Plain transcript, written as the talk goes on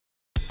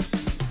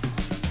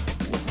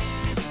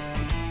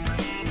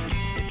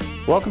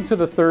Welcome to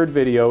the third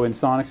video in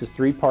Sonnax's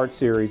three-part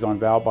series on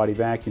valve body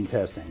vacuum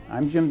testing.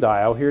 I'm Jim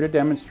Dial, here to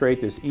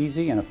demonstrate this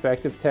easy and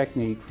effective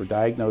technique for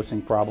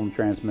diagnosing problem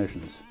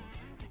transmissions.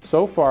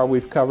 So far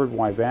we've covered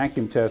why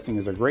vacuum testing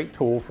is a great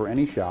tool for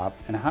any shop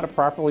and how to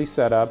properly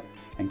set up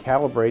and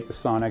calibrate the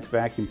Sonnax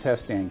vacuum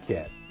test stand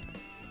kit.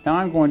 Now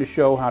I'm going to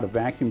show how to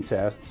vacuum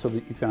test so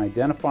that you can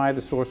identify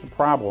the source of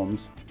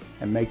problems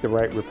and make the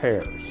right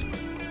repairs.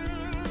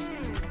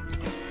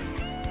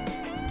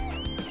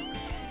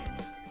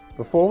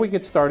 Before we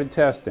get started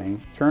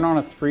testing, turn on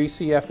a 3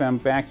 CFM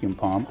vacuum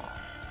pump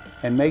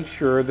and make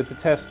sure that the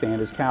test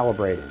stand is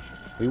calibrated.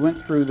 We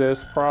went through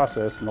this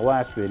process in the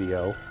last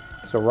video,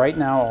 so right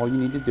now all you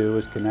need to do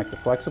is connect the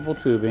flexible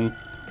tubing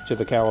to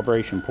the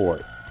calibration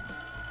port.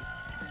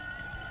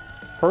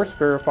 First,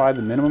 verify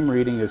the minimum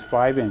reading is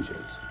 5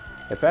 inches.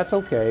 If that's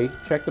okay,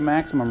 check the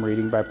maximum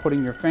reading by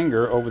putting your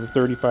finger over the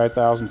 35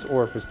 thousandths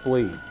orifice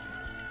bleed.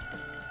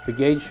 The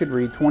gauge should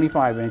read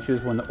 25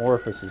 inches when the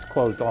orifice is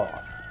closed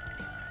off.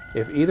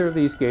 If either of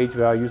these gauge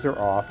values are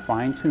off,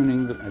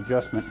 fine-tuning the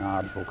adjustment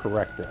knobs will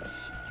correct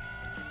this.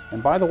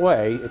 And by the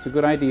way, it's a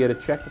good idea to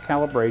check the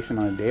calibration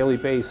on a daily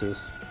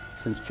basis,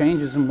 since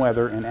changes in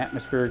weather and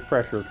atmospheric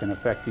pressure can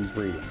affect these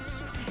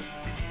readings.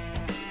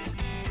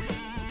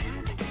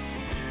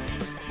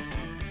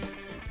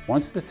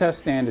 Once the test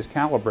stand is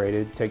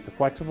calibrated, take the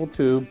flexible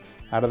tube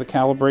out of the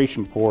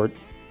calibration port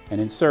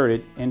and insert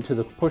it into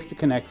the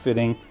push-to-connect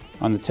fitting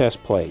on the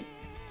test plate,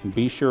 and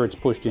be sure it's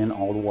pushed in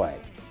all the way.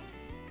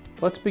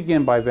 Let's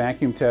begin by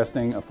vacuum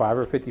testing a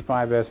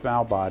 5R55S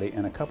valve body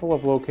in a couple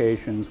of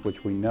locations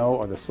which we know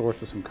are the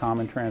source of some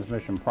common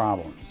transmission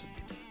problems.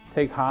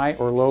 Take high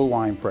or low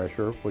line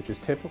pressure, which is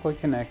typically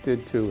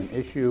connected to an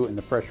issue in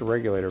the pressure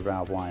regulator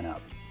valve lineup.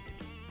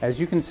 As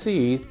you can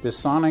see,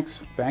 this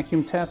Sonnax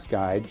vacuum test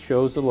guide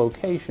shows the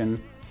location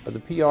of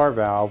the PR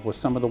valve with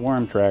some of the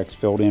worm tracks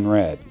filled in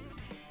red.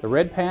 The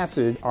red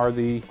passage are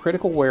the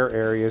critical wear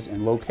areas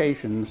and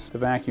locations to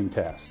vacuum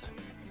test.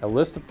 A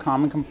list of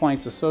common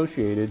complaints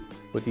associated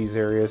with these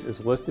areas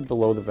is listed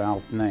below the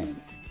valve's name.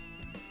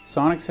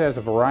 Sonnax has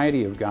a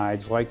variety of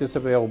guides like this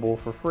available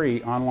for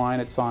free online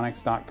at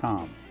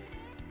sonnax.com,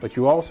 but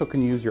you also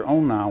can use your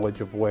own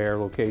knowledge of wear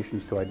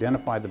locations to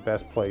identify the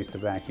best place to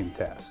vacuum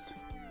test.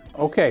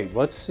 Okay,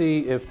 let's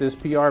see if this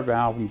PR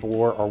valve and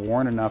bore are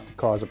worn enough to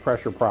cause a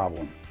pressure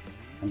problem.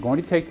 I'm going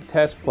to take the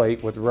test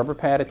plate with the rubber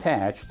pad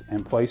attached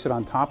and place it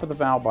on top of the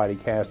valve body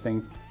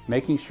casting,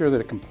 making sure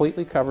that it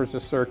completely covers the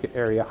circuit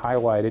area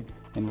highlighted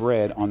in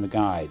red on the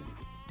guide.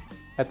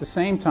 At the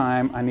same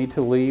time, I need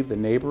to leave the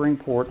neighboring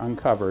port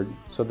uncovered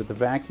so that the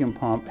vacuum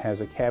pump has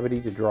a cavity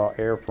to draw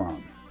air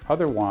from.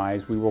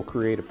 Otherwise, we will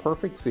create a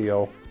perfect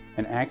seal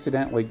and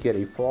accidentally get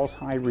a false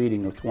high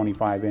reading of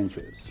 25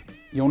 inches.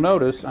 You'll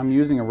notice I'm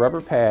using a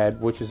rubber pad,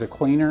 which is a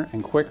cleaner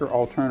and quicker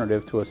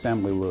alternative to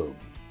assembly lube.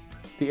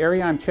 The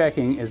area I'm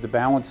checking is the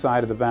balance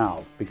side of the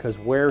valve, because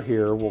wear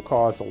here will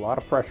cause a lot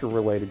of pressure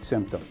related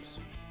symptoms.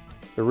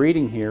 The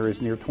reading here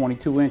is near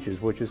 22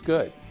 inches, which is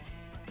good.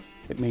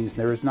 It means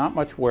there is not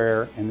much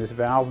wear and this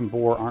valve and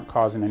bore aren't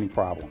causing any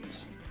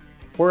problems.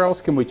 Where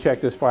else can we check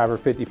this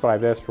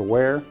 5R55S for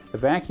wear? The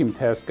vacuum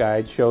test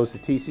guide shows the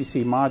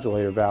TCC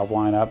modulator valve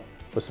lineup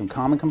with some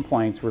common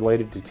complaints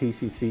related to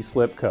TCC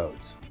slip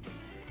codes.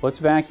 Let's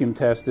vacuum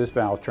test this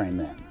valve train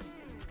then.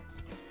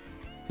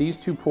 These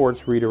two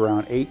ports read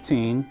around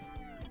 18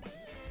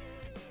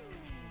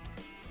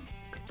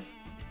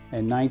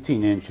 and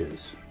 19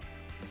 inches.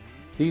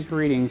 These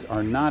readings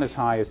are not as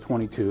high as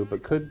 22,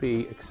 but could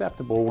be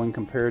acceptable when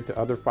compared to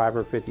other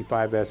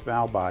 5R55S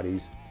valve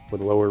bodies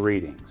with lower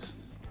readings.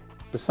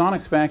 The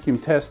Sonnax vacuum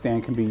test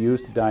stand can be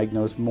used to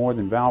diagnose more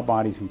than valve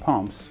bodies and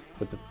pumps.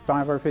 With the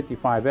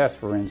 5R55S,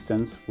 for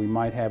instance, we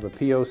might have a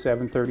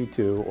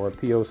P0732 or a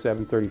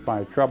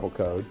P0735 trouble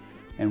code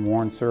and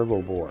worn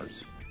servo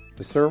bores.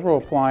 The servo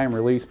apply and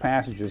release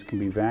passages can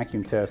be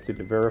vacuum tested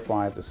to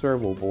verify if the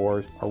servo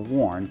bores are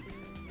worn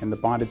and the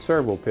bonded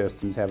servo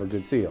pistons have a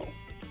good seal.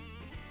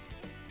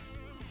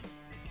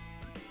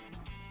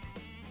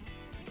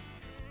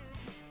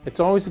 It's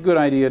always a good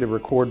idea to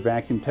record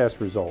vacuum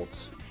test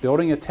results.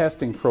 Building a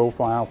testing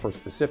profile for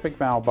specific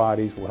valve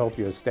bodies will help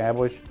you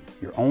establish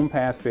your own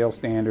pass-fail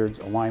standards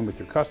aligned with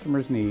your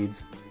customers'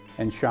 needs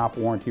and shop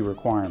warranty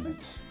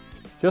requirements.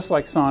 Just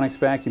like Sonnax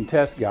vacuum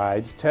test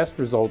guides, test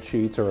result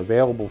sheets are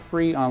available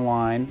free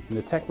online in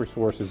the Tech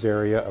Resources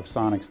area of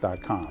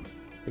sonnax.com.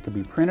 They can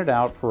be printed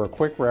out for a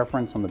quick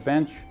reference on the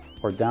bench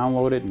or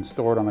downloaded and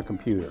stored on a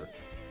computer.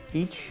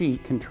 Each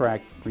sheet can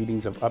track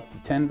readings of up to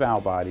 10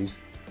 valve bodies,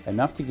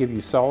 enough to give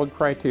you solid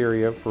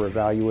criteria for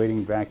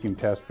evaluating vacuum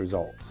test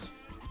results.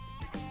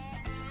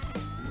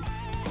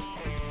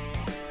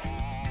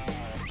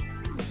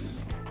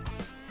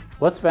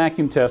 Let's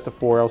vacuum test a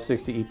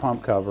 4L60E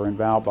pump cover and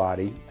valve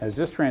body, as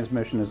this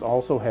transmission has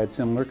also had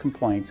similar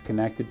complaints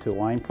connected to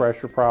line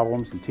pressure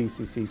problems and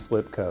TCC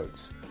slip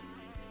codes.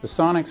 The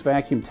Sonnax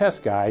vacuum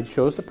test guide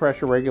shows the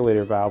pressure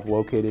regulator valve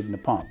located in the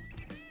pump.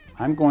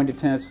 I'm going to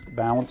test the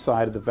balance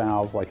side of the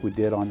valve like we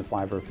did on the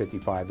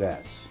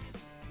 5R55S.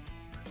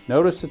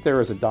 Notice that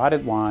there is a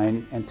dotted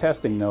line and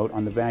testing note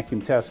on the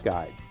vacuum test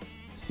guide.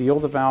 Seal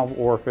the valve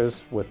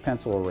orifice with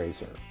pencil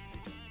eraser.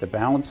 The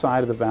balance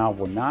side of the valve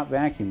will not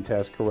vacuum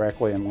test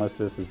correctly unless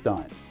this is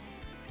done.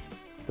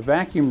 The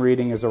vacuum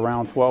reading is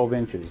around 12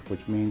 inches,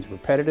 which means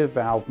repetitive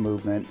valve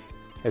movement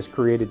has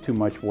created too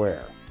much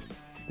wear.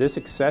 This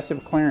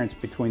excessive clearance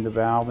between the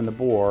valve and the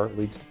bore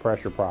leads to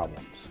pressure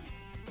problems.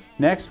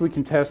 Next, we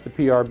can test the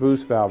PR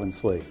boost valve and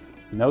sleeve.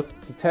 Note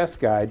that the test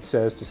guide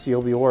says to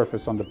seal the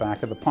orifice on the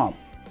back of the pump.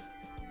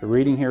 The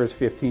reading here is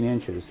 15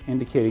 inches,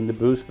 indicating the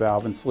boost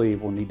valve and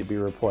sleeve will need to be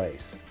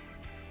replaced.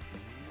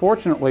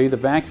 Fortunately, the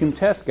vacuum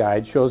test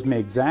guide shows me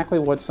exactly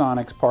what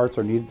Sonnax parts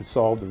are needed to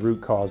solve the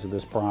root cause of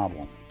this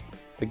problem.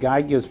 The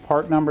guide gives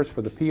part numbers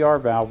for the PR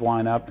valve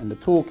lineup and the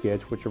tool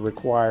kits, which are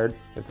required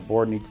if the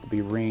board needs to be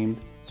reamed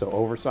so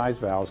oversized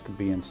valves can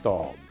be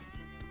installed.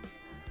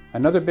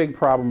 Another big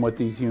problem with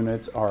these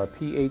units are a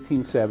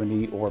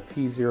P1870 or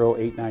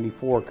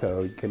P0894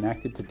 code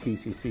connected to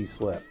TCC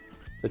slip.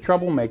 The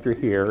troublemaker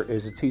here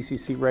is a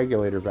TCC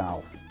regulator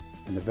valve,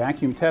 and the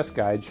vacuum test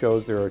guide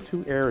shows there are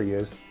two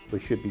areas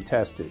which should be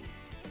tested.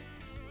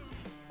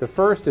 The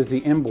first is the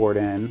inboard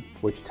end,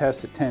 which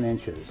tests at 10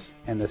 inches,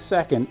 and the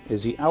second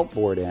is the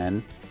outboard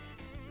end,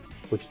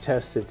 which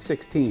tests at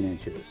 16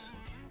 inches.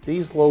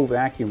 These low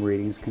vacuum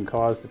readings can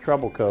cause the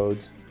trouble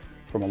codes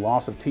from a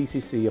loss of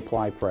TCC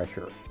apply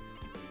pressure.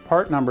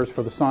 Part numbers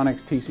for the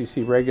Sonnax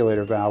TCC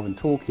regulator valve and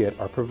toolkit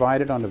are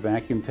provided on the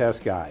vacuum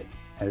test guide,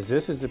 as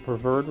this is the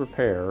preferred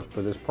repair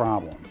for this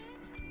problem.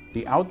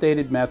 The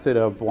outdated method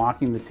of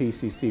blocking the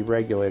TCC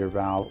regulator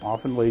valve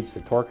often leads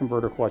to torque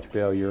converter clutch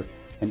failure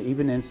and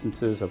even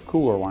instances of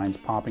cooler lines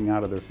popping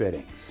out of their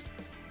fittings.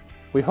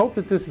 We hope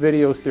that this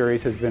video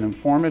series has been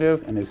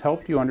informative and has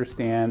helped you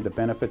understand the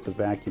benefits of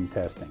vacuum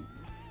testing.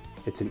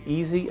 It's an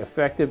easy,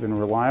 effective, and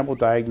reliable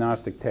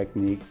diagnostic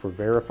technique for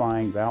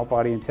verifying valve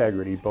body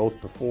integrity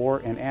both before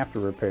and after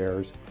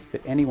repairs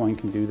that anyone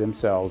can do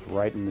themselves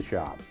right in the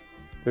shop.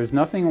 There's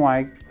nothing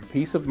like the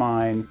peace of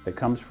mind that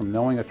comes from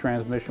knowing a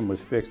transmission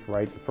was fixed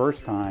right the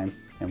first time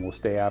and will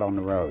stay out on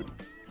the road.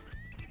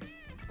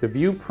 To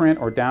view, print,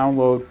 or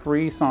download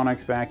free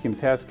Sonnax vacuum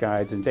test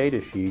guides and data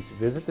sheets,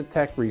 visit the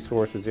Tech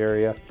Resources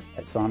area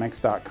at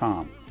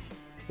sonnax.com.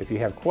 If you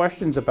have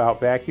questions about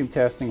vacuum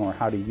testing or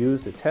how to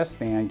use the test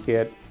stand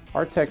kit,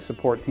 our tech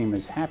support team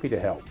is happy to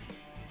help.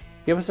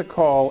 Give us a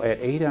call at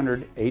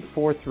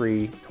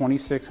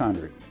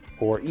 800-843-2600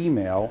 or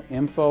email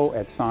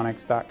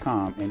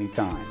info@sonnax.com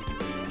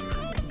anytime.